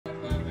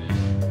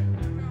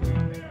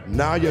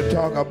Now you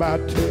talk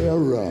about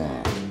terror.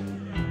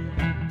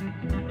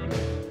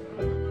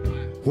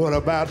 What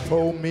about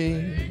for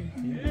me?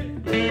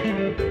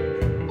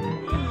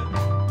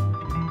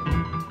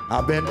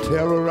 I've been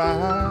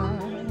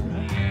terrorized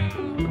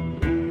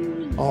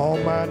all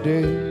my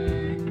day.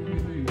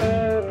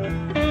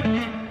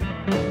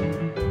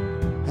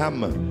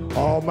 Hammer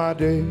all my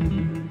day.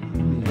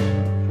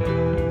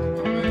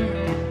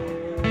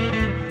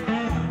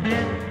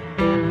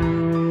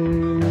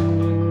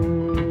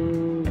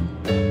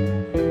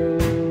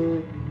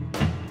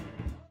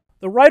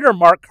 The writer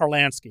Mark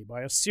Kurlansky,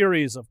 by a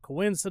series of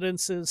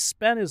coincidences,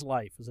 spent his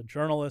life as a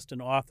journalist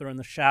and author in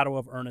the shadow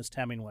of Ernest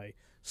Hemingway,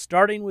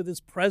 starting with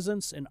his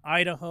presence in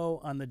Idaho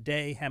on the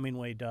day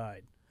Hemingway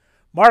died.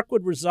 Mark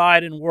would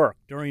reside and work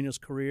during his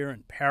career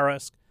in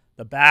Paris,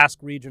 the Basque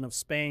region of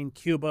Spain,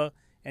 Cuba,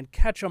 and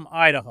Ketchum,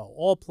 Idaho,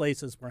 all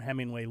places where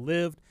Hemingway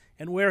lived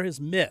and where his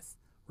myth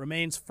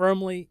remains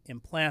firmly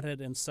implanted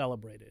and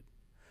celebrated.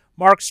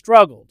 Mark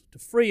struggled to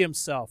free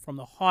himself from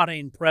the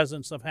haunting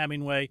presence of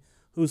Hemingway,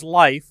 whose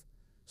life,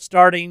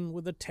 starting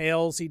with the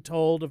tales he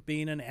told of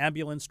being an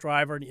ambulance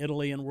driver in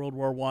Italy in World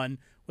War I,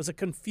 was a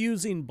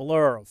confusing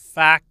blur of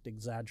fact,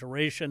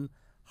 exaggeration,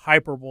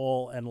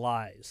 hyperbole, and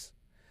lies.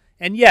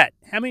 And yet,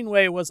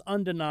 Hemingway was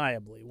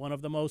undeniably one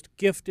of the most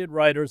gifted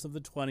writers of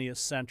the 20th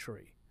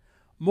century.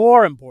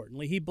 More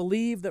importantly, he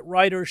believed that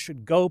writers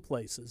should go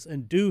places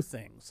and do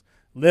things,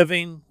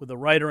 living with the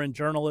writer and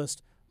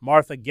journalist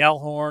Martha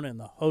Gellhorn in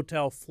the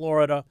Hotel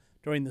Florida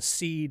during the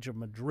siege of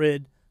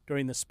Madrid,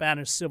 during the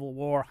Spanish Civil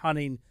War,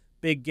 hunting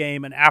big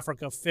game in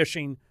Africa,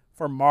 fishing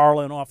for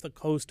marlin off the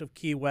coast of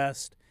Key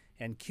West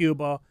and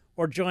Cuba,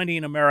 or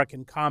joining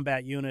American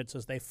combat units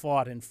as they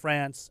fought in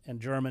France and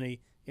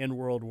Germany in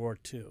World War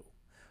II.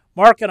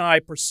 Mark and I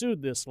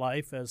pursued this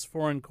life as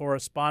foreign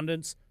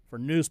correspondents for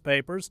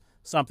newspapers,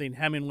 something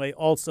Hemingway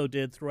also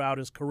did throughout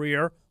his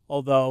career,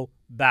 although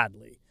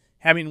badly.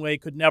 Hemingway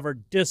could never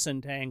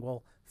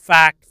disentangle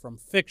fact from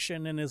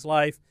fiction in his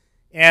life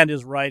and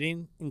his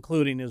writing,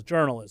 including his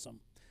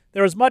journalism.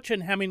 There is much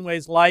in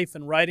Hemingway's life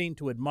and writing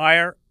to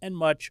admire and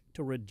much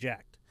to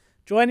reject.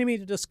 Joining me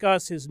to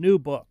discuss his new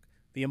book,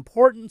 The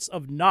Importance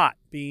of Not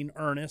Being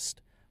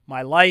Earnest,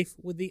 My Life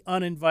with the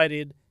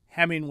Uninvited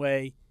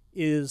Hemingway,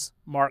 is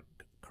Mark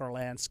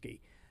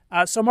Kurlansky.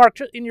 So, Mark,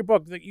 in your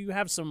book, you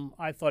have some,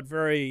 I thought,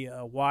 very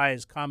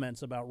wise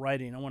comments about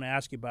writing. I want to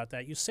ask you about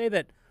that. You say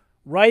that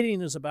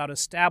writing is about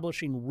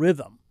establishing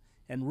rhythm,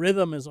 and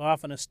rhythm is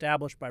often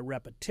established by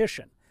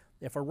repetition.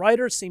 If a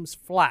writer seems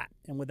flat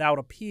and without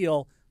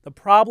appeal, the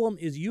problem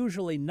is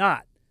usually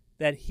not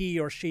that he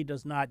or she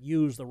does not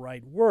use the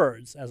right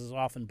words, as is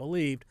often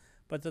believed,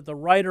 but that the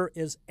writer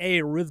is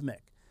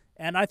arrhythmic.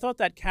 And I thought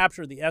that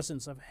captured the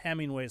essence of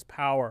Hemingway's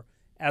power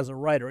as a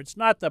writer. It's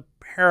not the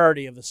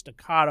parody of the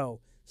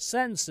staccato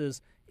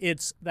sentences,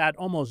 it's that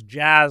almost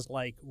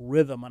jazz-like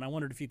rhythm, and I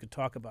wondered if you could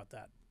talk about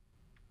that.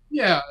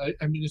 Yeah,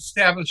 I mean,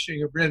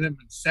 establishing a rhythm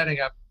and setting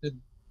up the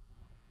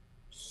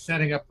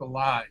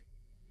line.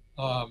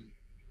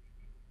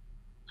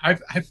 I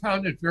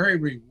found it very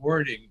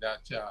rewarding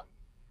that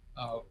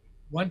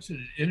once in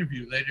an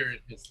interview later in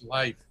his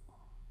life,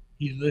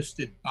 he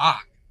listed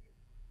Bach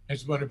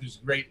as one of his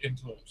great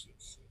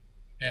influences.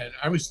 And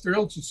I was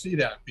thrilled to see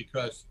that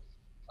because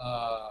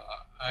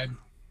I'm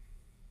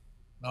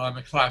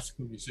a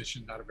classical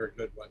musician, not a very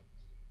good one.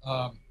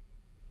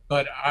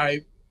 But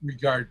I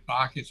regard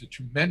Bach as a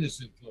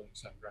tremendous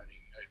influence on writing,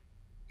 a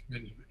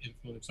tremendous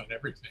influence on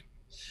everything.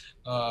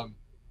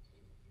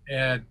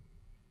 And,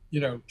 you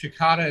know,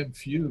 toccata and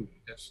fugue,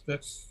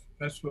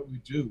 that's what we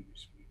do.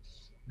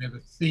 We have a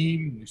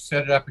theme, we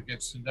set it up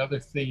against another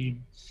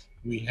theme.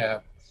 We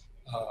have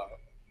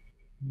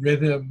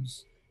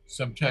rhythms.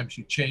 Sometimes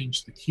you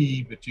change the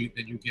key, but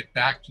then you get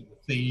back to the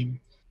theme.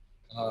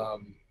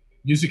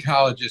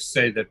 Musicologists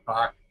say that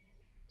Bach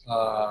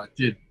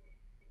did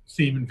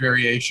theme and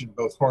variation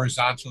both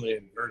horizontally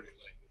and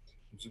vertically.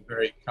 It's a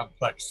very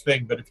complex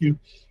thing, but if you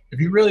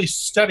really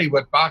study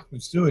what Bach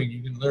was doing,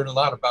 you can learn a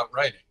lot about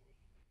writing.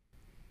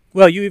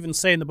 Well, you even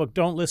say in the book,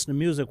 don't listen to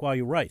music while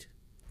you write.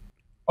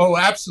 Oh,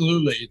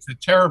 absolutely. It's a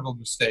terrible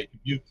mistake.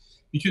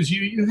 Because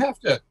you have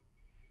to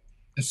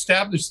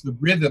establish the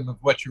rhythm of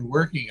what you're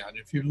working on.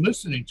 If you're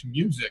listening to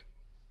music,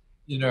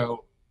 you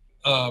don't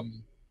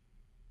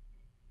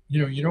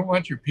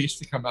want your piece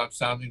to come out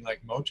sounding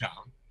like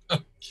Motown.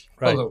 Right.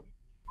 Although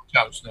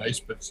Motown's nice,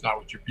 but it's not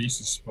what your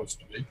piece is supposed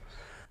to be.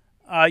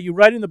 You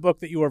write in the book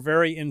that you were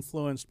very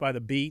influenced by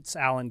the Beats,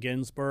 Allen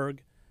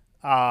Ginsberg.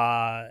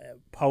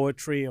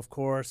 Poetry, of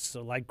course,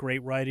 like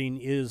great writing,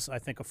 is, I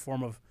think, a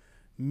form of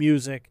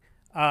music.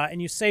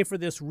 And you say for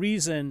this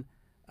reason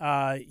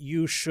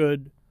you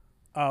should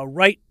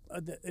write,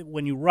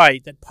 when you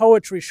write, that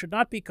poetry should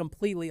not be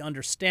completely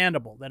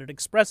understandable, that it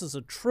expresses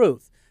a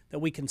truth that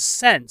we can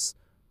sense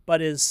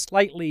but is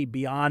slightly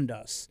beyond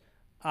us.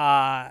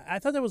 I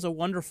thought that was a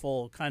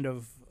wonderful kind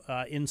of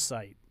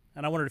insight,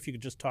 and I wondered if you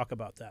could just talk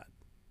about that.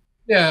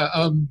 Yeah,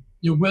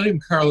 William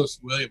Carlos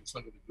Williams,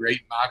 one of the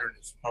great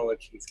modernist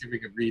poets, was giving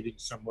a reading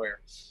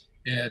somewhere,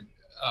 and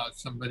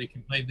somebody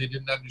complained they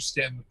didn't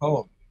understand the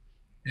poem.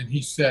 And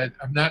he said,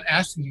 I'm not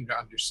asking you to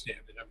understand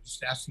it. I'm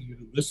just asking you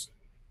to listen.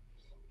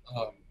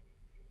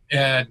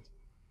 And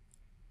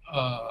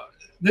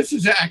this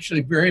is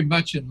actually very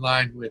much in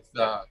line with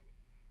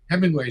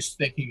Hemingway's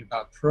thinking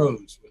about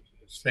prose, which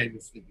has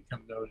famously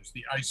become known as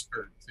the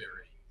iceberg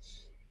theory.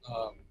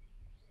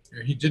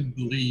 He didn't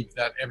believe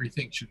that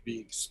everything should be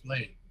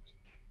explained.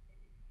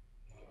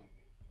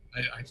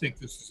 I think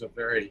this is a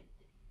very,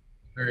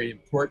 very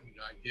important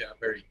idea, a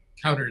very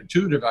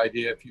counterintuitive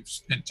idea if you've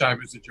spent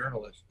time as a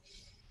journalist.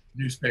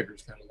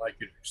 Newspapers kind of like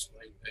you to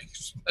explain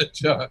things, but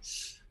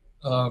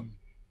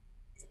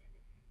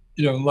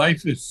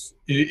life is,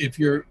 if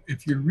you're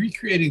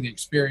recreating the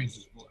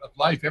experiences of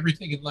life,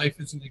 everything in life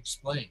isn't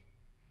explained.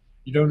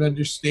 You don't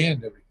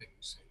understand everything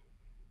you see.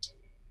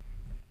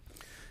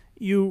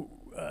 You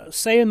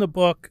say in the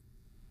book,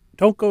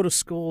 don't go to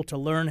school to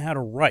learn how to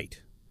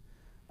write.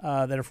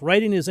 That if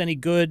writing is any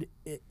good,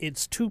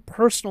 it's too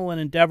personal an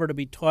endeavor to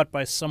be taught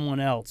by someone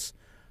else.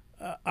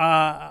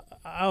 I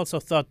also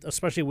thought,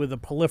 especially with the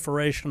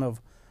proliferation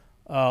of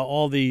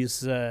all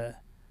these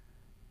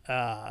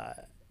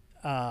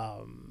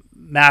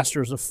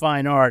masters of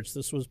fine arts,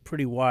 this was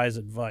pretty wise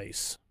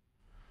advice.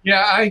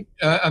 Yeah,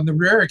 on the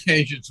rare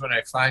occasions when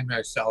I find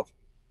myself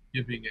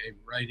giving a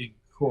writing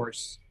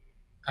course,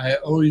 I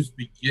always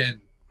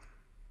begin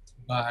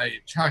by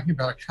talking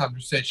about a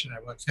conversation I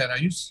once had. I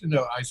used to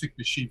know Isaac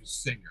Bashevis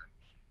Singer,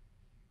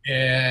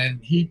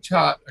 and he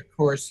taught a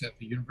course at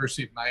the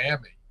University of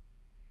Miami.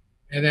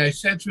 And I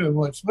said to him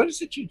once, what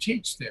is it you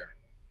teach there?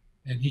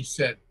 And he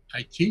said,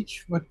 I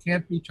teach what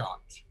can't be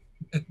taught.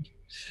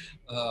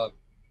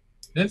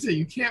 That's it.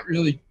 You can't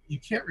really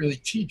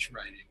teach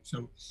writing.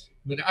 So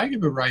when I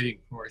give a writing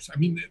course, I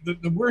mean,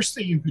 the worst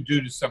thing you could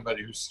do to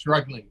somebody who's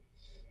struggling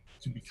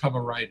to become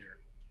a writer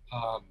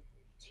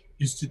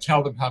is to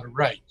tell them how to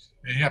write.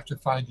 They have to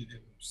find it in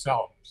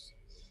themselves.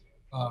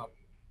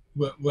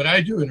 What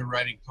I do in a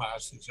writing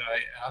class is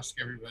I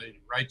ask everybody to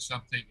write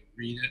something and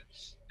read it,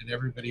 and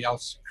everybody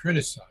else to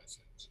criticize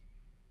it.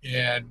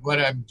 And what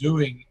I'm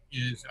doing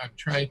is I'm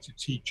trying to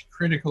teach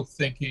critical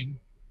thinking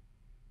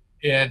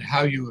and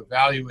how you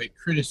evaluate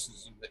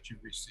criticism that you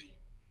receive.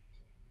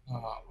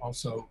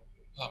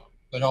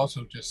 But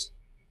also just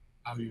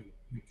how you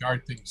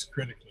regard things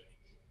critically.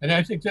 And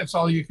I think that's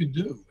all you can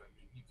do. I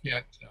mean, you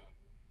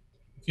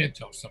can't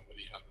tell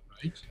somebody how to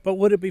write. But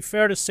would it be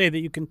fair to say that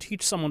you can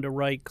teach someone to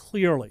write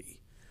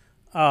clearly,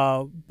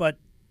 but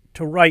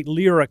to write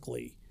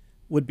lyrically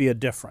would be a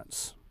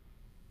difference?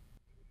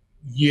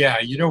 Yeah,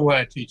 you know what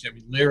I teach? I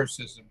mean,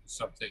 lyricism is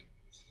something,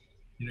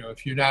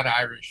 if you're not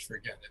Irish,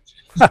 forget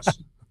it.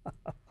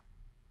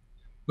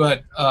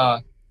 But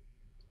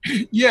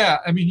yeah,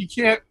 I mean, you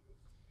can't,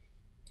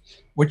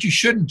 what you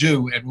shouldn't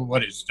do, and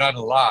what is done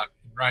a lot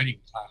in writing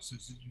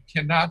classes, is you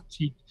cannot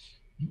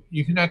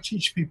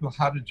teach people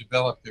how to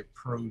develop their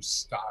prose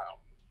style.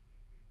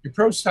 Your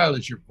prose style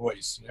is your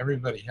voice, and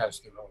everybody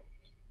has their own.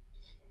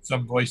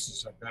 Some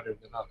voices are better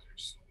than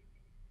others.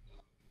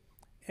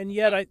 And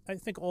yet I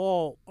think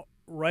all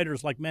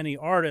writers, like many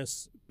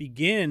artists,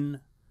 begin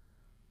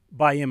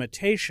by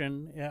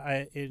imitation.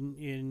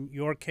 In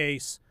your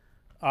case,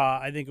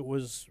 I think it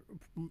was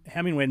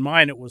Hemingway. In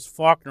mine, it was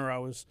Faulkner. I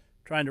was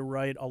trying to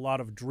write a lot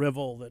of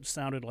drivel that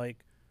sounded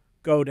like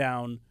Go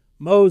Down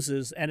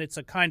Moses, and it's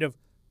a kind of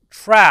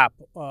trap.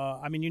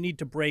 I mean, you need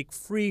to break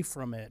free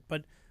from it.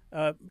 But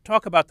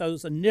talk about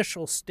those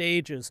initial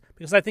stages,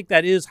 because I think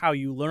that is how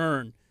you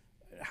learn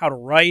how to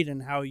write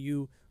and how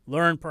you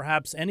learn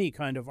perhaps any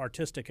kind of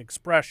artistic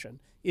expression,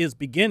 is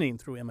beginning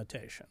through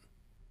imitation.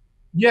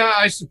 Yeah,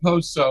 I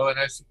suppose so. And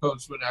I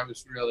suppose when I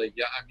was really,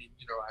 I mean,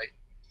 I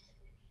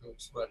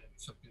was in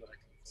something like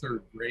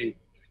third grade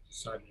when I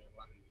decided I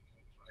wanted to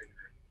become a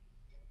writer.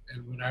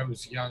 And when I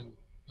was young,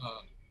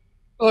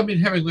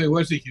 Hemingway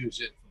was a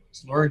huge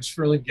influence. Lawrence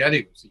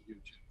Ferlinghetti was a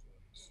huge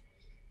influence.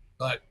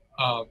 But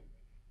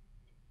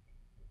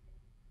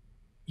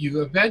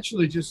you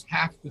eventually just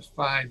have to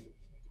find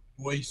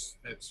the voice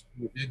that's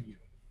within you.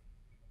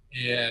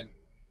 And,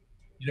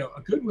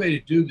 a good way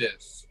to do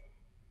this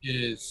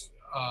is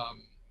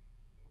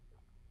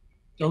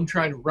don't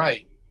try to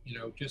write,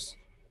 just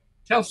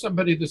tell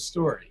somebody the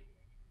story.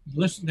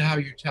 Listen to how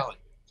you're telling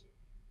it.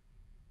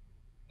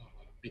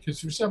 Because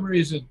for some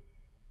reason,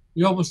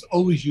 we almost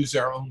always use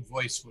our own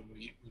voice when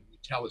we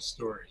tell a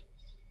story,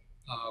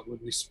 when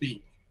we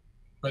speak.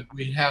 But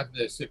we have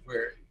this, if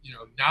we're,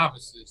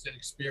 novices,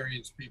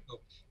 inexperienced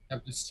people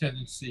have this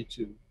tendency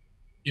to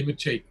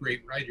imitate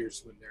great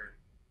writers when they're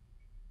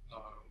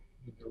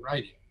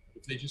writing.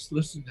 If they just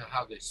listen to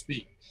how they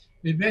speak. I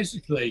mean,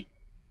 basically,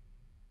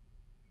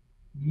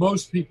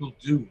 most people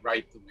do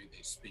write the way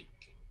they speak.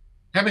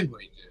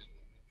 Hemingway did.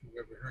 If you've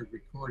ever heard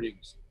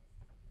recordings,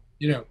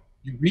 you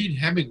read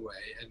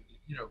Hemingway and,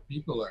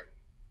 people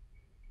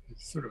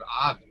it's sort of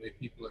odd the way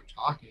people are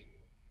talking.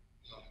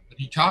 But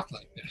he talked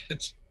like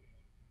that.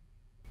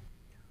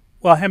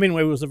 Well,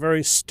 Hemingway was a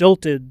very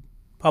stilted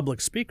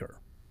public speaker.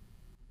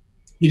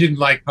 He didn't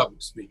like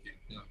public speaking.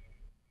 No.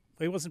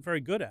 He wasn't very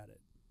good at it.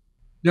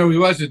 No, he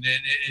wasn't.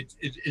 And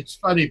it's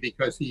funny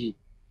because he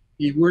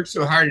worked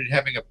so hard at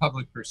having a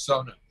public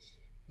persona,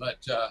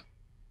 but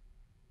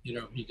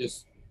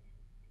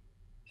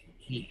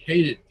he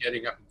hated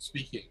getting up and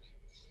speaking.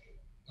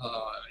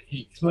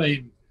 He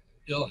claimed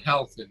ill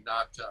health and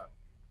not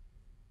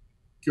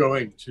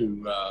going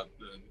to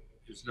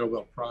his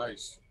Nobel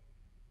Prize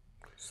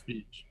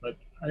speech, but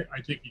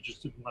I think he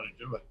just didn't want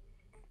to do it.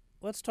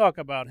 Let's talk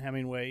about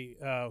Hemingway,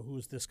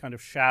 who's this kind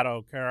of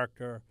shadow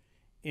character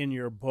in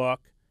your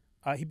book.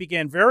 He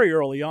began very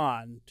early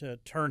on to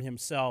turn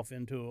himself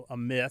into a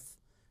myth,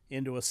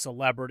 into a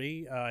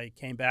celebrity. He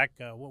came back,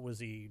 what was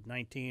he,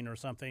 19 or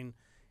something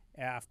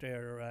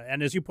after,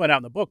 and as you point out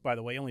in the book, by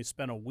the way, he only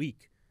spent a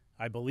week,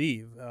 I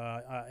believe,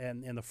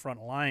 in the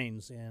front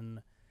lines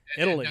in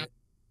Italy. Not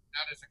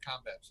as a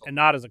combat soldier. And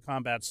not as a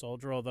combat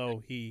soldier,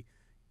 although he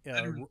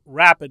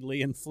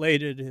rapidly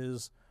inflated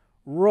his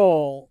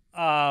role.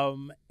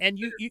 And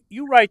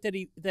you write that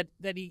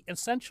he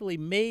essentially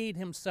made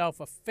himself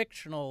a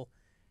fictional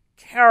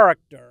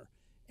character,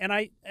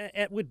 and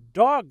it would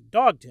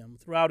dogged him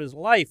throughout his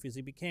life as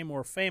he became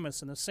more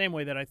famous, in the same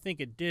way that I think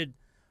it did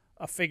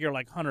a figure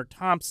like Hunter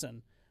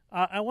Thompson.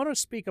 I want to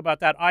speak about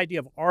that idea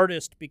of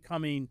artist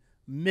becoming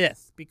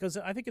myth, because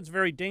I think it's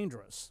very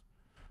dangerous.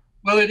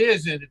 Well, it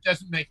is, and it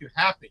doesn't make you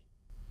happy.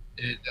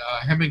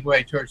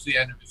 Hemingway, towards the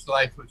end of his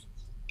life, was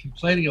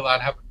complaining a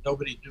lot how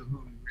nobody knew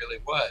who he really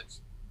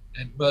was.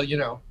 And,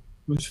 well,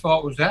 whose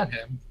fault was that,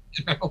 him?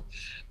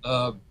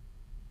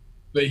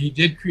 But he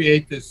did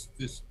create this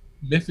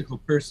mythical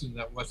person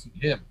that wasn't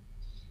him.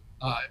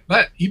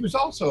 But he was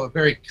also a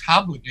very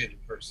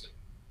complicated person,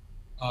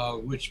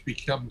 which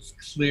becomes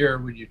clear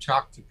when you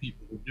talk to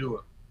people who knew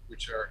him,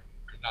 which are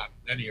not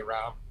many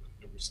around.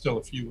 There were still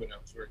a few when I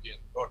was working on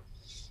the book.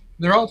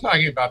 They're all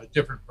talking about a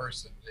different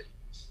person.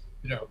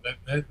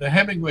 The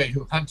Hemingway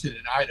who hunted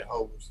in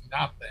Idaho was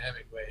not the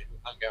Hemingway who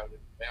hung out in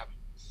the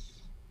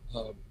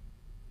mountains.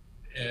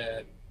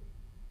 And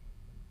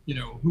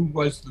who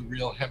was the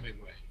real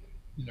Hemingway?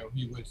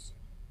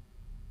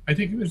 I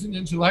think he was an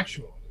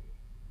intellectual.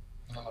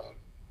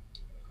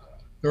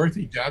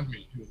 Dorothy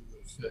Dunby, who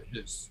was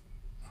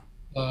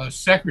his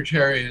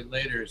secretary and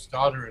later his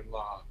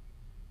daughter-in-law,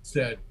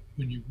 said,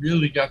 when you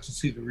really got to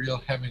see the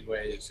real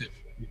Hemingway is if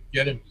you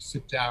get him to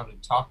sit down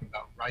and talk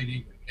about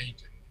writing or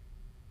painting.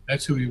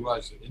 That's who he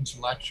was, an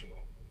intellectual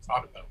who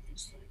thought about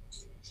these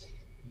things.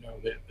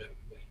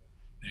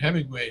 The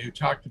Hemingway who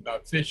talked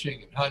about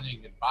fishing and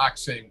hunting and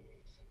boxing,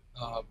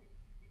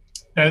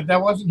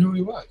 that wasn't who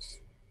he was.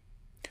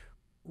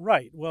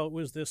 Right. Well, it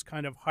was this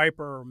kind of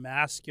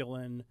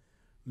hyper-masculine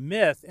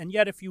myth. And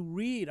yet, if you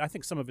read, I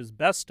think some of his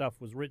best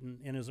stuff was written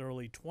in his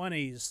early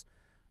 20s,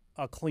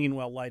 A Clean,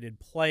 Well-Lighted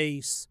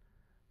Place.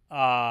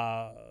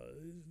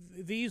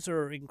 These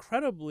are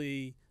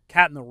incredibly,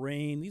 Cat in the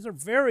Rain, these are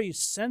very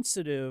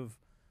sensitive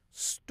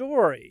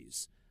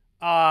stories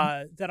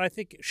that I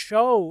think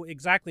show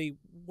exactly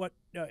what,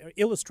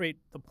 illustrate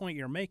the point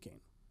you're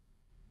making.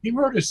 He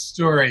wrote a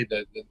story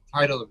that the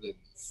title of it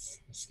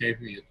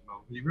escaped me at the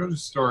moment. He wrote a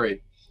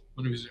story,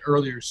 one of his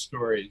earlier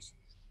stories,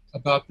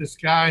 about this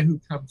guy who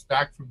comes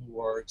back from the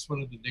war. It's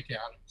one of the Nick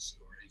Adams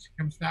stories. He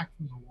comes back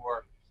from the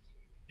war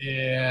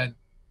and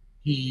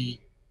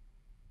he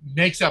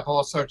makes up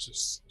all sorts of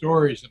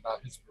stories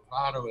about his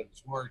bravado and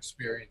his war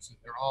experience, and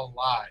they're all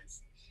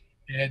lies.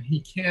 And he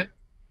can't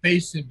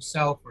face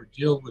himself or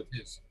deal with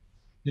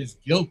his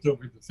guilt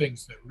over the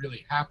things that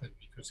really happened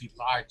because he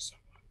lied so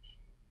much.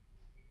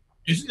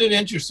 Isn't it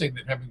interesting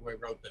that Hemingway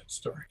wrote that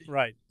story?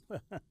 Right.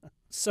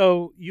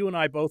 So you and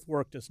I both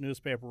worked as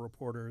newspaper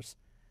reporters,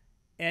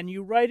 and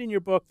you write in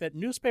your book that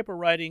newspaper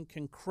writing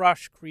can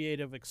crush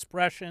creative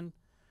expression.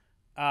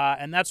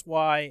 And that's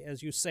why,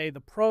 as you say,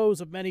 the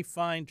prose of many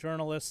fine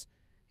journalists,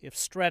 if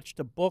stretched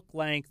to book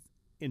length,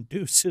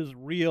 induces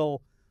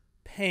real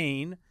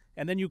pain.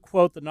 And then you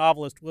quote the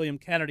novelist William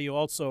Kennedy, who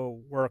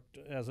also worked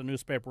as a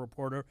newspaper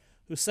reporter,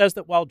 who says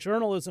that while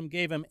journalism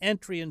gave him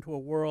entry into a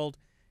world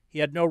he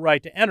had no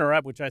right to enter,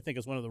 which I think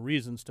is one of the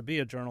reasons to be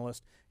a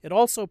journalist, it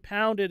also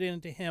pounded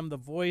into him the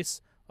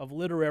voice of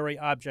literary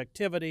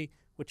objectivity,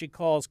 which he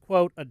calls,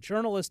 quote, a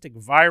journalistic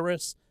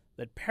virus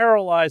that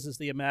paralyzes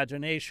the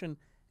imagination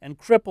and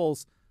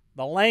cripples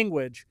the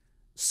language.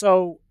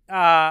 So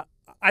I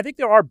think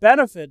there are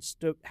benefits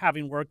to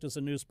having worked as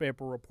a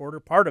newspaper reporter.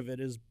 Part of it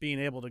is being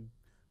able to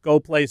go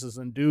places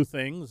and do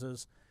things,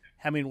 as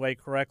Hemingway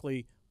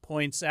correctly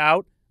points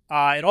out.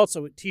 It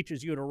also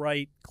teaches you to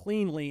write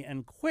cleanly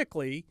and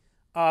quickly.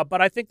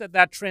 But I think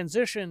that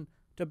transition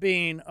to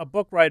being a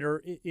book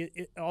writer,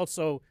 it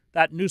also,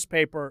 that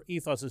newspaper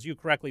ethos, as you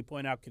correctly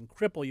point out, can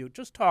cripple you.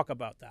 Just talk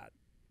about that.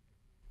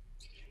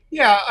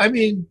 Yeah, I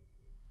mean,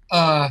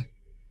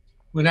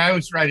 when I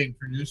was writing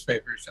for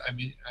newspapers, I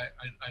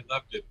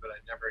loved it, but I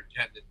never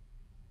intended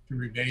to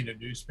remain a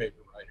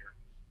newspaper writer.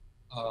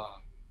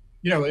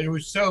 It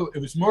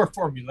was more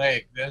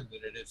formulaic then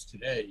than it is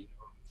today. It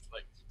was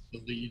like the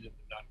lead and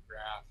the nut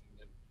graph, and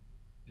then,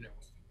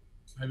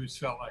 I always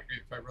felt like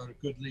if I wrote a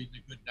good lead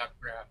and a good nut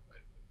graph,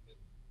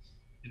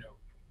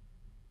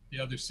 the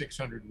other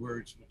 600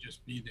 words would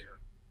just be there.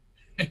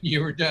 and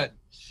you were done.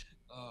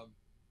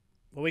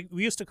 Well,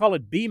 we used to call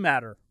it B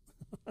matter.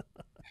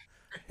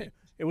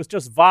 It was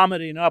just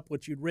vomiting up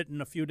what you'd written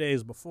a few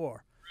days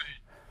before.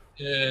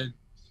 And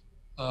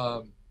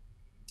I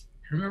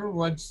remember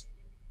once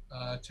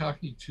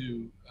talking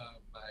to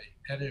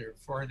my editor,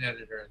 foreign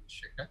editor at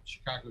the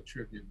Chicago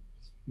Tribune,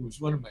 who was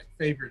one of my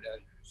favorite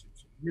editors. He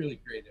was a really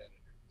great editor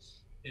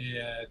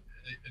and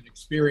an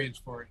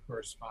experienced foreign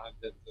correspondent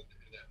and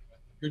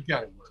a good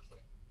guy to work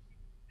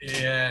with.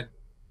 And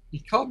he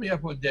called me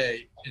up one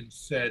day and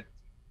said,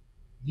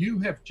 "You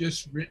have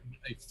just written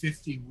a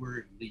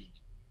 50-word lead."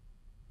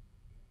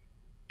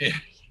 And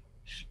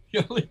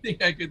the only thing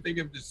I could think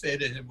of to say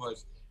to him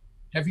was,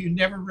 "Have you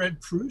never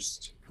read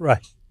Proust?"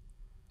 Right.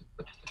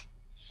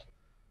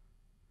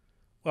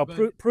 Well,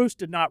 Proust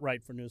did not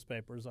write for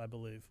newspapers, I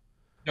believe.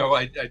 No,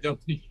 I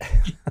don't think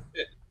he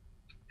did.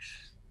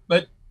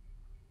 But,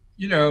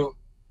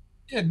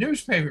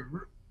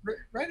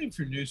 writing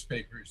for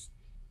newspapers,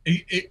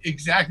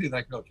 exactly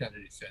like Bill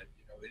Kennedy said,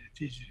 it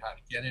teaches you how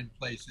to get in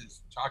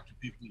places, talk to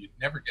people you'd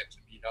never get to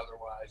meet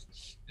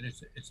otherwise. And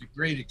it's a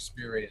great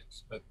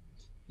experience, but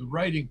the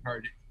writing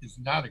part is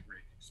not a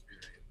great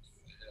experience.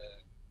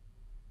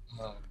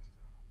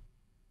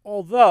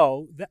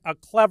 Although a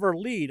clever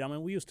lead, I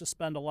mean, we used to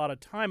spend a lot of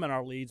time on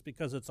our leads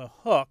because it's a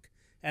hook,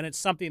 and it's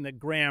something that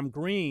Graham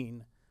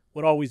Greene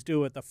would always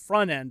do at the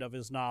front end of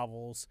his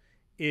novels,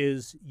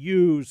 is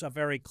use a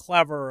very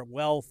clever,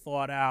 well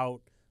thought out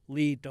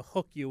lead to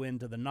hook you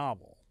into the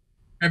novel.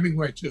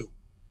 Hemingway too.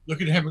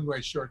 Look at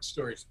Hemingway's short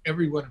stories.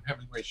 Every one of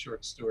Hemingway's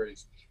short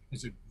stories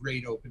is a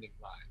great opening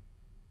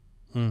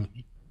line.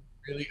 He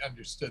really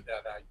understood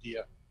that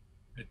idea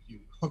that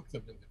you hook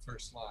them in the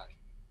first line.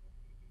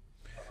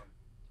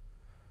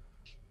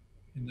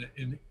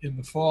 In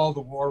the fall,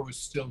 the war was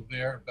still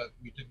there, but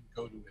we didn't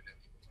go to it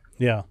anymore.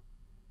 Yeah.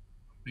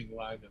 Opening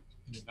line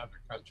in another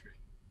country.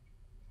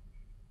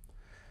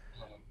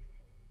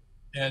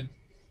 And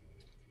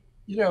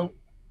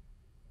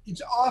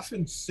it's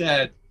often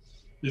said,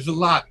 there's a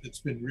lot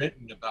that's been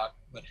written about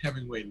what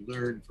Hemingway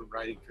learned from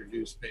writing for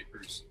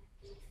newspapers.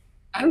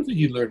 I don't think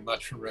he learned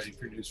much from writing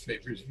for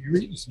newspapers. If you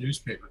read his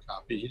newspaper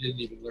copy, he didn't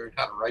even learn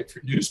how to write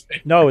for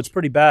newspapers. No, it's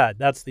pretty bad.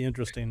 That's the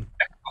interesting.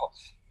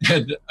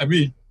 And I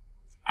mean,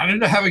 I don't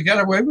know how he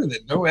got away with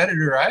it. No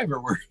editor I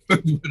ever worked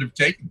with would have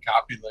taken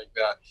copy like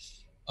that.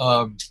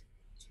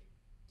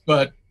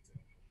 But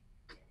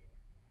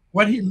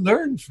what he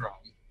learned from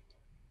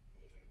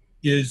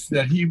is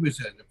that he was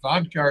an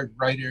avant-garde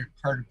writer,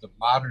 part of the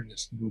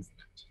modernist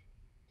movement.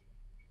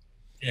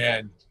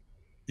 And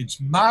it's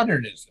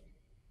modernism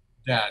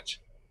that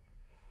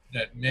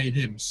made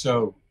him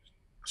so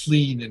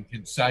clean and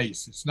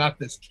concise. It's not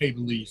this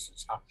cabalese.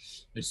 It's how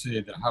they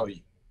say that how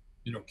he,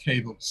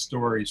 cabled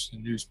stories to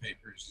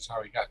newspapers is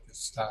how he got this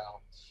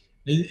style.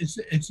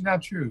 It's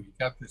not true. He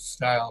got this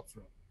style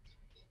from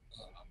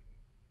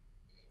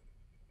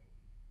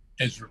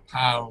Ezra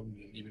Pound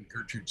and even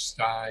Gertrude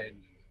Stein.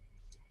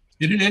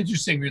 He had an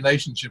interesting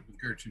relationship with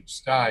Gertrude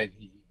Stein.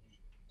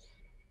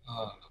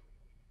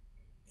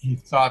 He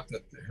thought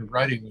that her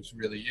writing was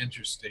really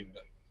interesting,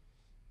 but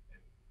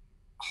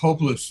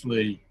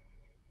hopelessly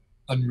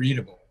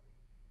unreadable.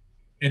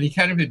 And he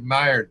kind of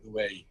admired the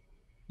way,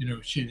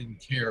 she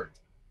didn't care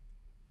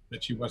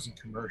that she wasn't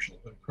commercial.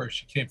 But of course,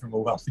 she came from a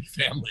wealthy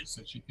family,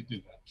 so she could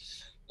do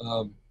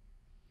that.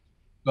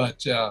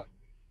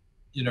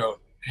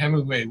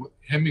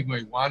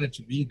 Hemingway wanted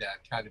to be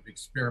that kind of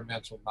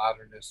experimental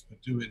modernist, but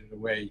do it in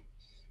a way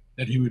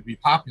that he would be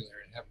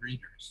popular and have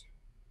readers.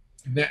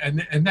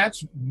 And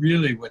that's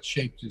really what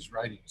shaped his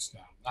writing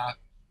style, not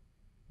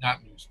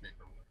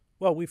newspaper work.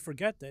 Well, we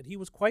forget that he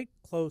was quite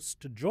close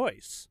to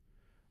Joyce,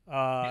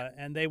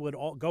 and they would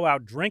all go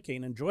out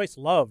drinking, and Joyce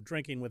loved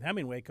drinking with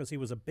Hemingway because he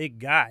was a big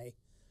guy.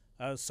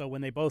 So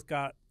when they both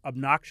got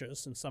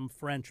obnoxious in some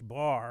French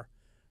bar,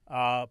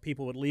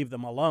 people would leave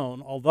them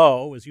alone,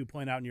 although, as you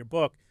point out in your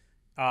book,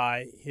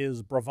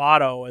 his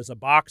bravado as a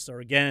boxer,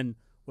 again,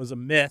 was a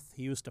myth.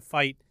 He used to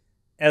fight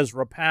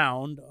Ezra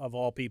Pound, of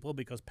all people,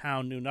 because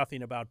Pound knew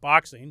nothing about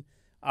boxing,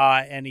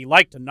 and he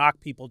liked to knock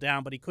people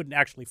down, but he couldn't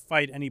actually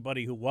fight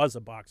anybody who was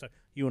a boxer.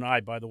 You and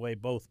I, by the way,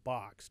 both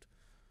boxed.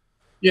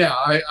 Yeah,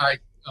 I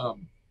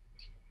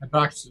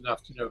boxed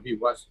enough to know he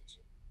wasn't.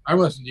 I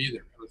wasn't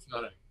either. I was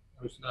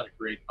not a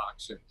great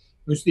boxer.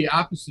 It was the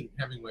opposite of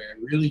Hemingway. I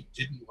really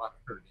didn't want to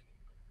hurt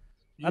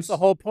anybody. That's the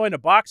whole point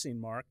of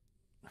boxing, Mark.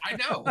 I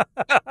know.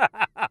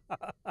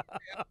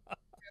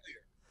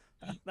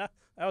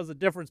 That was the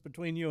difference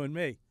between you and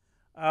me.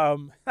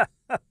 No,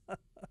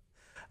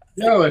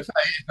 if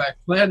I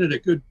planted a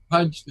good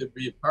punch, there'd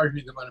be a part of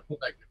me that wanted to pull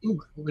back. Ooh,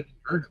 I hope it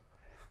didn't hurt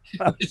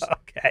him.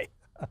 Okay.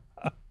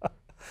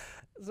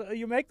 So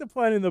you make the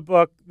point in the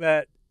book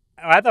that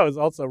I thought was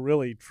also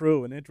really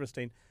true and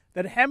interesting,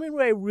 that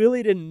Hemingway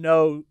really didn't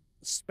know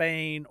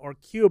Spain or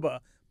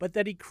Cuba, but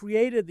that he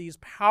created these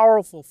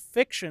powerful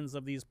fictions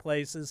of these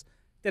places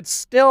that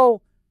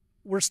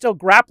we're still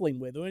grappling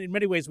with. In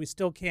many ways, we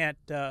still can't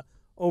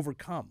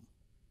overcome.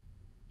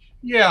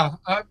 Yeah.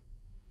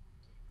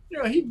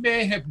 He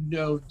may have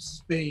known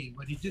Spain.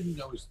 What he didn't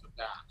know is the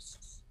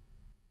Basques.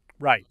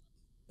 Right.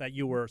 That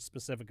you were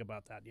specific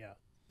about that, yeah.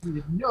 He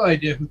had no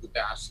idea who the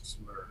Basques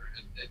were.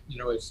 And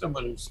as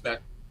someone who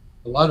spent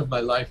a lot of my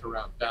life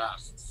around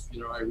Basques,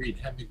 I read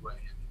Hemingway,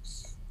 and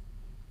it's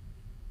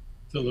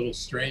a little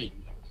strange.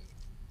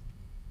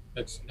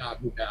 That's not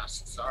who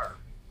Basques are.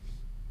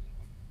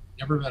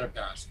 Never met a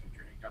Basque who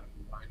drank out of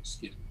a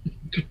wineskin.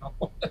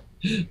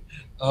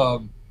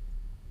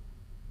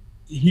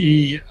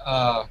 He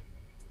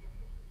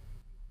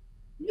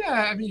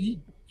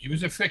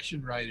was a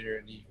fiction writer,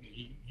 and he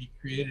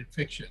created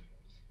fiction.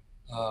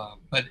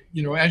 But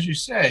as you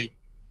say,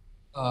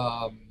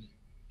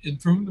 in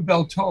From Whom the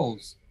Bell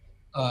Tolls,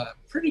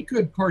 pretty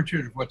good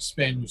portrait of what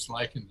Spain was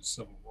like in the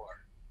Civil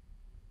War.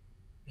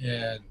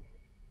 And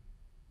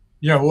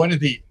one of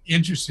the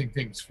interesting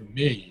things for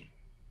me,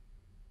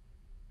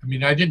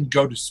 I didn't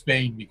go to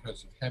Spain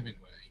because of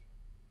Hemingway.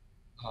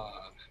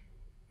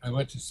 I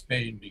went to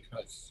Spain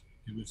because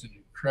it was an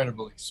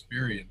incredible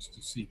experience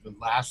to see the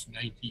last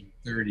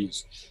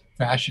 1930s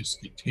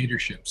fascist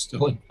dictatorship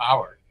still in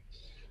power.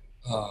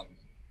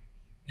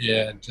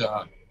 It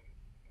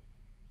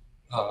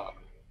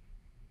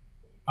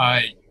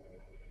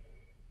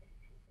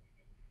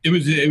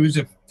was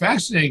a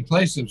fascinating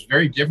place. It was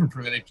very different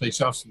from any place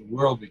else in the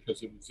world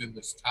because it was in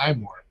this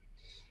time warp.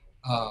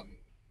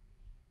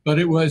 But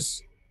it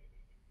was,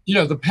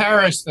 the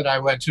Paris that I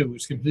went to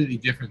was completely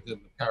different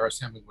than the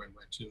Paris Hemingway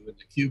went to, and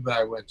the Cuba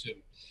I went to.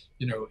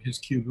 His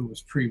Cuba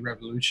was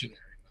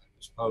pre-revolutionary, mine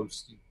was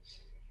post. And,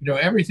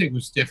 everything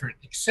was different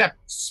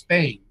except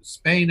Spain.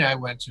 Spain I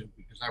went to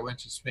because I went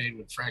to Spain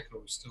when Franco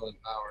was still in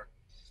power.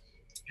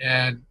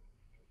 And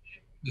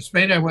the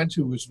Spain I went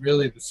to was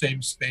really the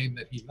same Spain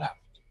that he left.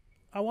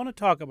 I want to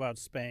talk about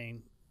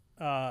Spain.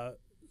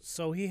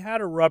 So he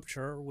had a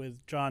rupture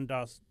with John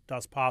Dos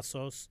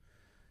Passos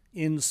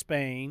in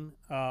Spain.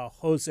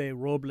 Jose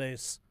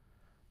Robles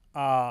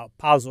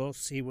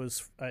Pazos, he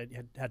was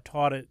had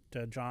taught at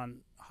John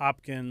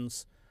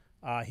Hopkins.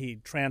 He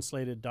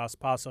translated Dos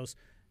Passos.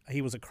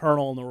 He was a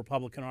colonel in the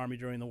Republican Army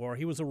during the war.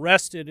 He was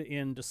arrested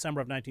in December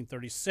of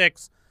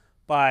 1936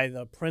 by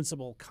the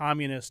principal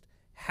communist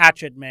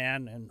hatchet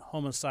man and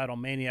homicidal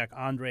maniac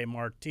André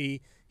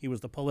Martí. He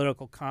was the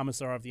political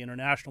commissar of the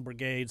International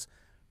Brigades,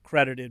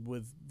 credited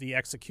with the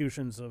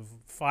executions of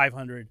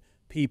 500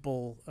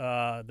 people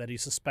that he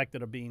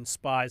suspected of being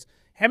spies.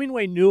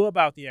 Hemingway knew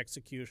about the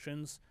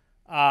executions,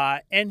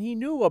 and he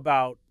knew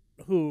about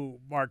who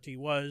Martí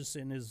was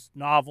in his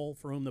novel,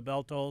 For Whom the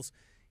Bell Tolls.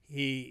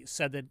 He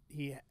said that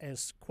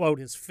quote,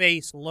 his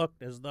face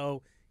looked as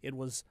though it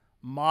was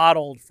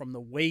modeled from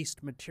the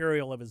waste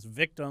material of his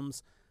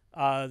victims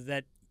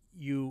that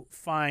you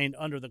find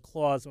under the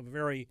claws of a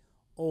very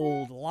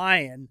old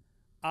lion.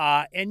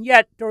 And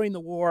yet, during the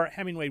war,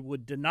 Hemingway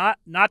would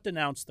not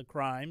denounce the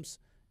crimes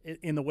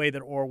in the way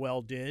that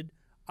Orwell did,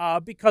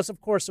 because,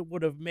 of course, it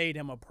would have made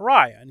him a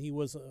pariah. And he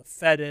was a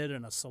feted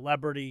and a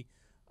celebrity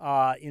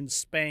in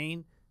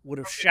Spain, would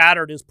have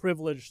shattered his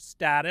privileged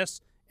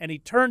status. And he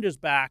turned his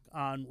back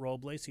on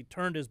Robles. He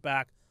turned his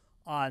back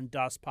on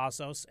Dos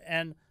Passos.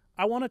 And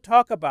I want to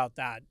talk about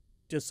that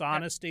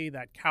dishonesty,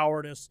 that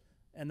cowardice,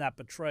 and that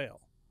betrayal.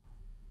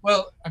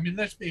 Well,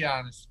 let's be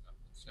honest about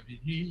this.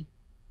 He,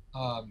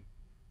 so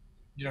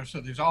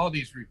there's all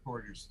these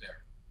reporters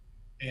there.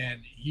 And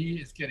he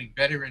is getting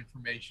better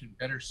information,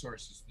 better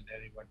sources than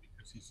anyone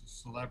because he's a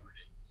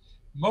celebrity.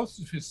 Most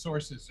of his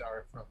sources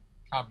are from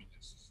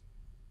communists.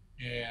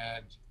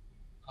 And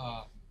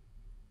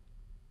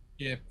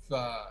if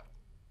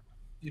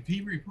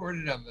he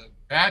reported on the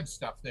bad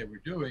stuff they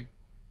were doing,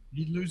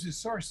 he'd lose his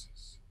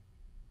sources.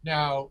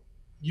 Now,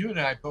 you and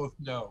I both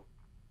know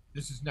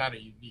this is not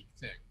a unique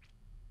thing.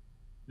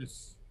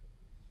 This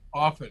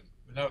often,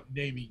 without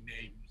naming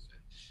names,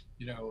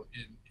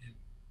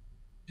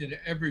 in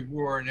every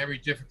war and every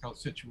difficult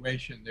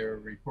situation, there are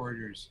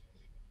reporters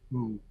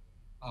who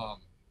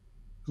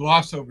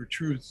gloss over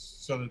truths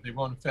so that they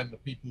won't offend the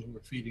people who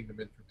are feeding them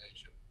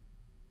information.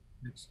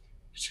 It's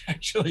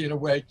actually, in a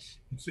way,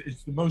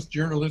 it's the most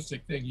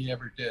journalistic thing he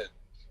ever did,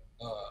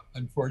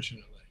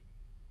 unfortunately.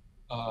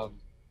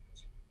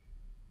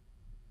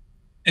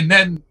 And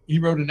then he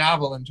wrote a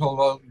novel and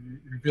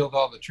revealed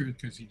all the truth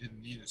because he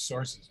didn't need his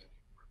sources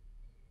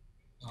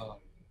anymore.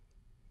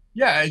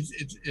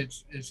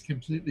 It's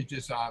completely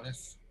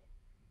dishonest.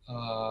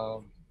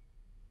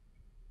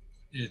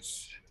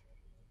 It's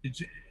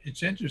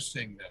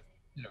interesting that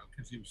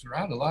because he was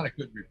around a lot of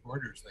good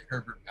reporters like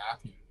Herbert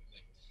Matthew.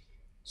 They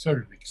sort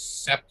of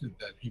accepted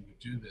that he would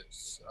do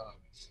this,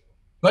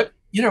 but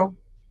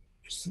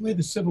it's the way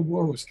the Civil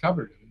War was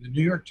covered. The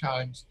New York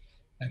Times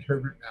had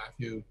Herbert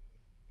Matthew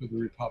for the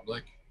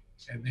Republic,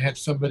 and they had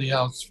somebody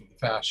else for the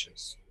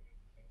fascists.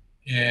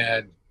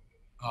 And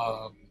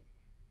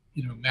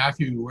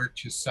Matthew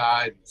worked his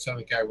side, and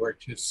some guy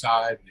worked his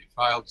side, and they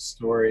filed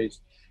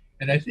stories.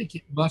 And I think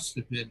it must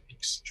have been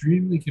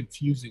extremely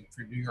confusing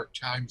for New York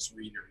Times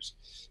readers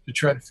to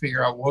try to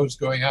figure out what was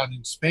going on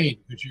in Spain,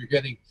 because you're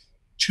getting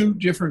two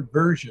different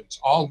versions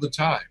all the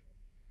time.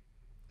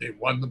 They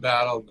won the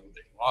battle, no,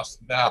 they lost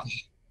the battle.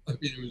 I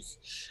mean, it was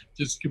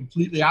just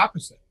completely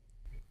opposite.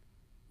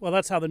 Well,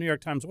 that's how the New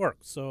York Times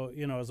works. So,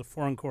 as a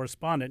foreign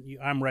correspondent,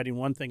 I'm writing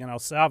one thing in El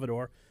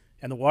Salvador,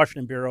 and the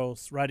Washington Bureau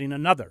is writing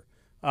another,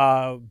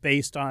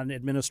 based on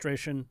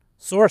administration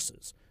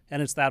sources.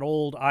 And it's that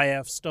old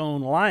I.F.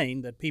 Stone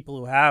line that people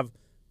who have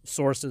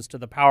sources to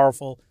the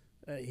powerful,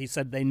 he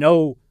said, they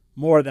know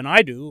more than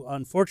I do.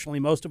 Unfortunately,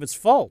 most of it's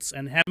false.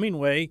 And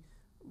Hemingway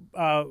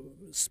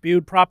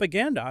spewed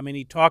propaganda. I mean,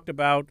 he talked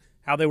about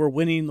how they were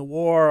winning the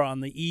war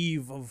on the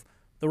eve of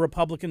the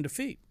Republican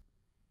defeat.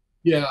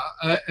 Yeah,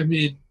 I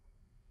mean,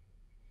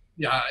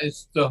 yeah,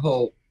 it's the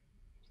whole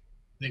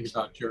thing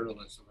about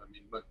journalism. I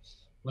mean, but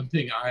one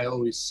thing I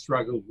always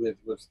struggled with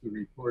was the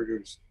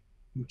reporters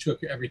who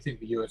took everything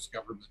the U.S.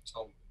 government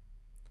told them.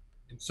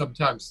 And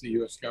sometimes the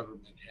U.S.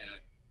 government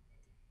had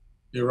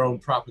their own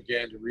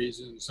propaganda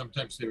reasons.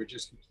 Sometimes they were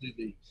just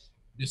completely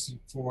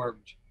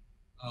misinformed.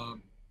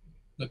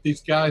 But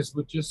these guys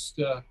would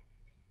just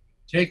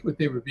take what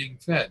they were being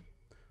fed.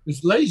 It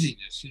was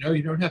laziness,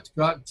 you don't have to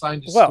go out and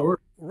find a story.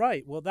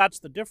 Right. Well, that's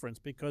the difference,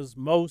 because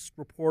most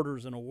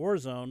reporters in a war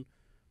zone,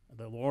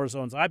 the war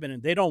zones I've been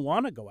in, they don't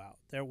want to go out.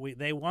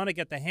 They want to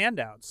get the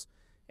handouts,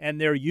 and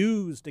they're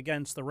used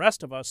against the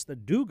rest of us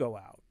that do go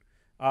out.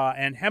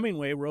 And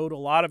Hemingway wrote a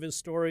lot of his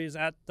stories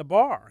at the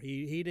bar.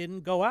 He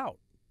didn't go out.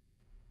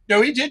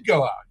 No, he did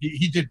go out.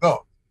 He did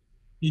both.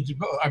 He did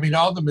both. I mean,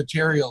 all the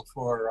material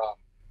for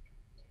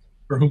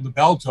Whom the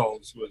Bell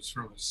Tolls was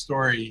from a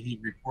story he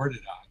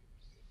reported on.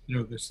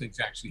 This thing's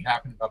actually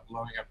happened about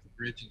blowing up the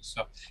bridge and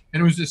stuff.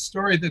 And it was a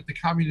story that the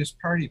Communist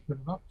Party put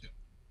him up to.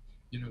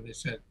 They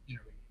said, you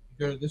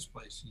go to this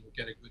place and you'll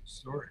get a good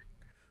story.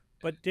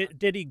 But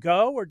did he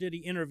go, or did he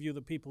interview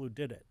the people who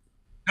did it?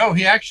 No,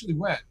 he actually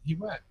went. He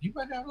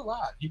went out a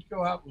lot. He'd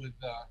go out with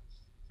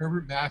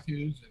Herbert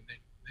Matthews, and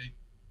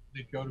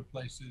they'd go to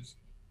places.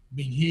 I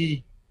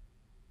mean,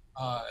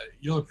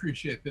 you'll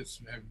appreciate this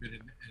from having been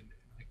in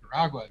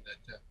Nicaragua,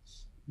 that,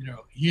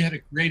 he had a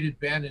great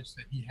advantage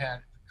that he had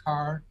a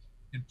car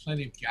and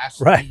plenty of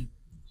gasoline.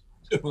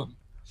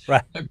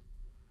 Right.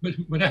 But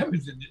when I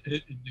was in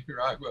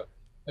Nicaragua,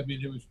 I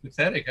mean, it was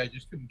pathetic. I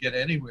just couldn't get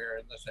anywhere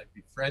unless I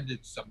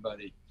befriended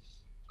somebody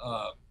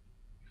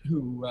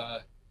who,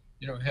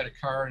 had a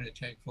car and a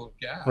tank full of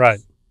gas. Right.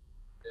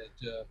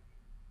 And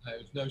I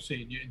was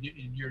noticing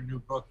in your new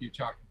book, you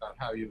talked about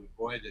how you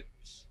avoided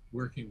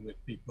working with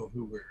people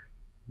who were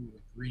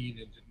green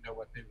and didn't know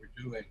what they were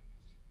doing.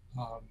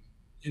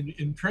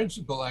 In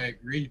principle, I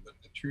agree, but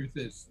the truth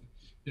is,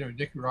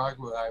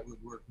 Nicaragua, I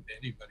would work with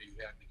anybody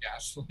who had the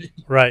gasoline.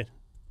 Right.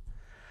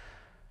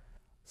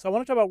 So I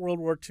want to talk about World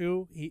War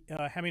II.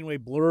 Hemingway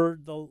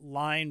blurred the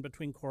line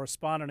between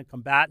correspondent and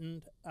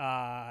combatant,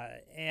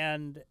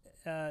 and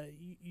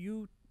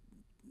you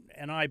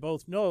and I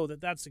both know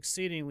that that's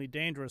exceedingly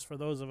dangerous for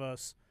those of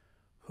us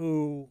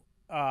who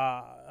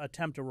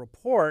attempt to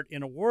report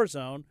in a war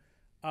zone,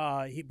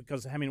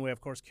 because Hemingway,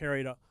 of course,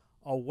 carried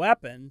a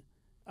weapon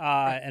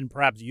and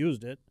perhaps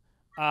used it,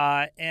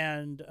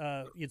 and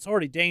it's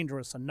already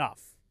dangerous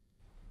enough.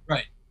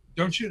 Right.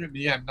 Don't shoot at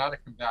me. I'm not a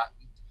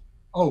combatant.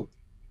 Oh,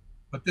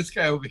 but this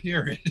guy over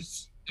here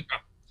is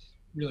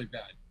really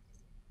bad.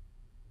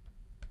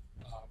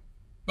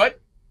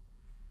 But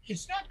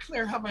it's not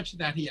clear how much of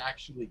that he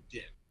actually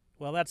did.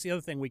 Well, that's the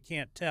other thing we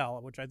can't tell,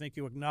 which I think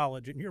you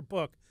acknowledge in your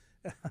book,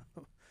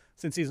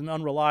 since he's an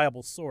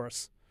unreliable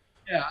source.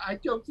 Yeah, I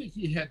don't think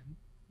he had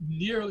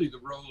nearly the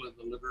role in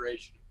the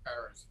liberation of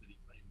Paris that he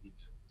claimed he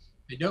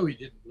did. I know he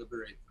didn't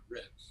liberate the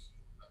Ritz.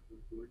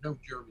 There were no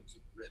Germans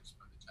in the Ritz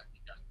by the time he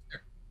got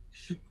there.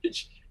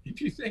 Which,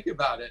 if you think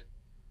about it,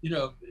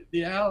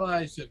 the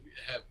Allies have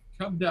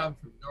come down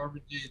from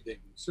Normandy, they've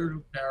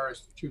encircled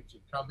Paris, the troops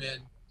have come in,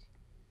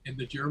 and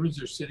the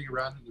Germans are sitting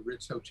around in the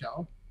Ritz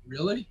Hotel?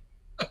 Really?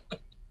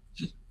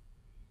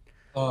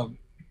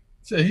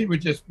 So he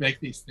would just make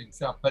these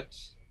things up. But,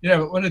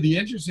 one of the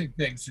interesting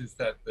things is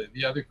that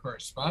the other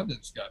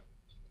correspondents got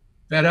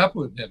fed up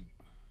with him,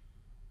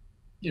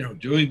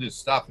 doing this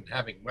stuff and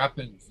having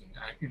weapons and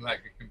acting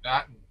like a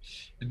combatant,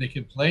 and they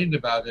complained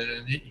about it.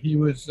 And he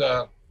was,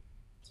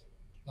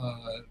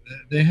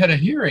 they had a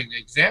hearing, they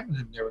examined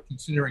him, they were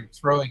considering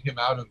throwing him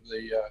out of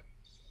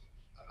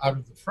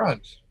the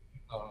front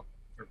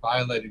for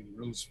violating the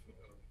rules for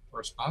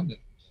correspondent.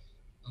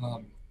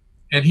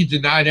 And he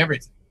denied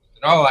everything. He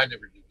said, I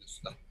never did this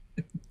stuff.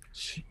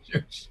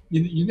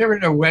 you never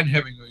know when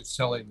Hemingway is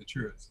telling the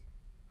truth.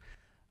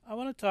 I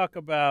want to talk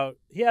about,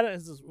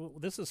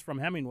 this is from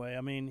Hemingway.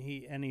 I mean,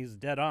 he's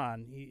dead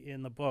on.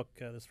 In the book,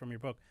 this is from your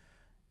book.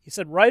 He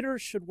said,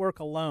 writers should work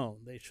alone.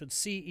 They should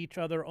see each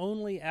other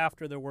only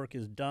after their work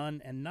is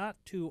done, and not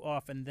too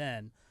often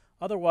then.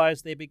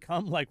 Otherwise, they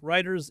become like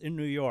writers in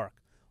New York,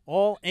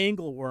 all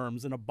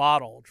angleworms in a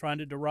bottle, trying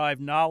to derive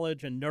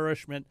knowledge and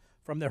nourishment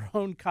from their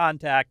own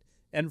contact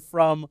and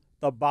from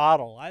the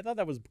bottle. I thought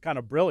that was kind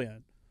of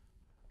brilliant.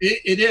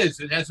 It is.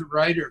 And as a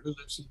writer who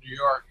lives in New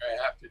York,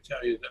 I have to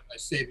tell you that my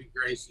saving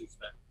grace is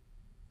that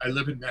I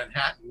live in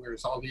Manhattan,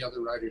 whereas all the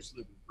other writers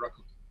live in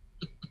Brooklyn.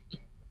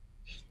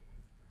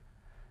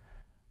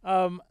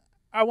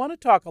 I want to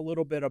talk a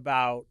little bit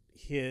about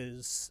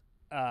his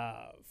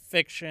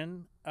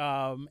fiction.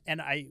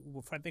 And I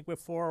think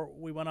before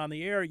we went on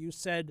the air, you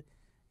said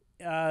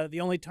the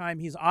only time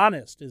he's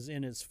honest is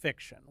in his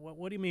fiction.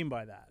 What do you mean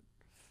by that?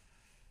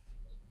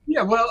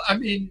 Yeah, well, I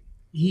mean,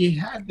 he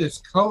had this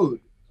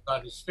code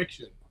about his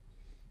fiction,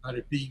 about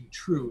it being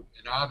true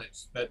and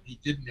honest, that he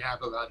didn't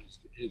have about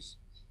his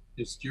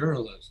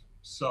journalism.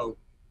 So,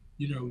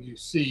 you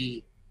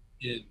see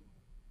in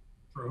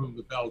For Whom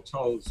the Bell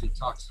Tolls, he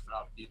talks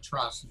about the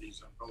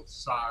atrocities on both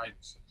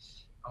sides.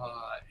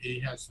 He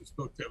has this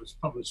book that was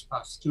published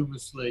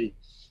posthumously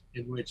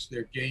in which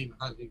they're game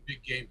hunting,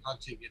 big game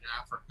hunting in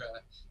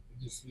Africa.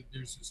 And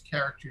there's this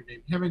character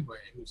named Hemingway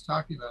who's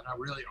talking about how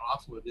really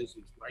awful it is,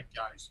 these white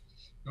guys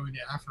going to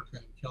Africa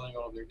and killing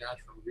all their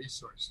natural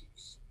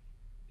resources,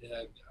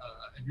 and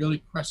really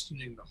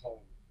questioning the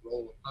whole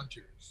role of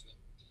hunters. And,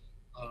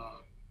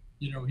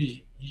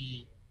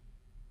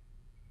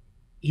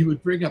 he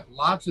would bring up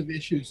lots of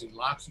issues and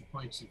lots of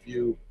points of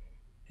view,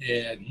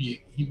 and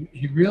he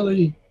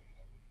really,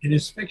 in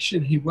his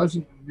fiction, he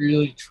wasn't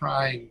really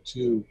trying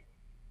to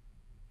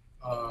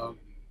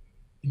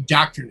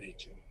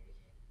indoctrinate you.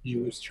 He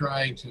was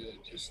trying to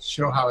just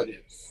show how it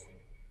is.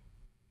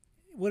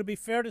 Would it be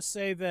fair to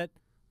say that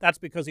that's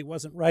because he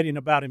wasn't writing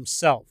about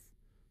himself?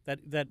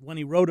 That when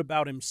he wrote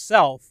about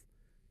himself,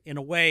 in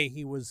a way,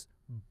 he was,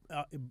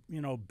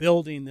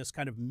 building this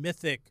kind of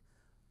mythic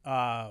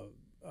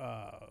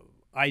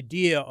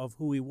idea of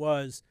who he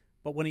was,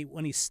 but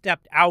when he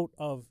stepped out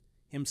of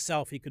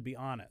himself, he could be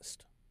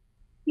honest.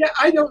 Yeah,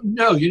 I don't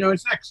know.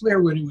 It's not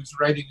clear when he was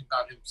writing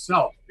about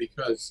himself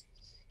because,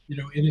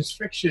 in his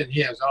fiction,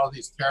 he has all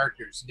these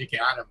characters, Nick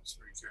Adams,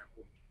 for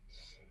example,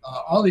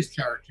 all these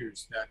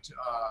characters that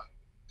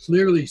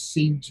clearly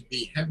seem to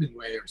be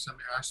Hemingway or some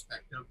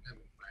aspect of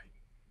Hemingway.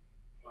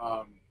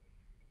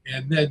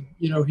 And then,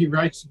 he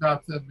writes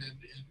about them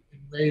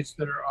in ways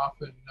that are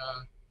often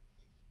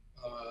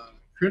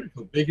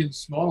critical, big and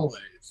small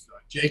ways.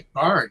 Jake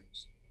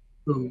Barnes,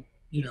 who,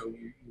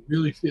 you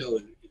really feel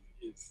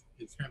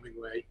is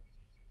Hemingway,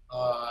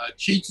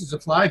 cheats as a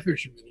fly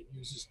fisherman and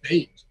uses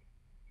bait,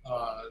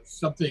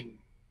 something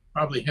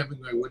probably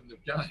Hemingway wouldn't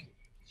have done.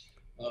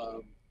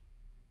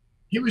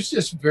 He was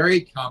just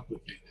very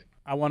complicated.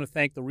 I want to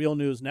thank the Real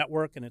News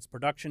Network and its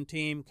production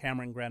team,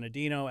 Cameron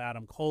Granadino,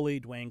 Adam Coley,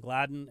 Dwayne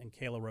Gladden, and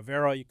Kayla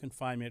Rivera. You can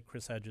find me at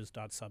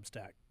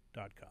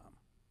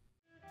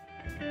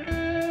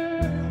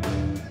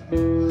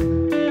chrishedges.substack.com.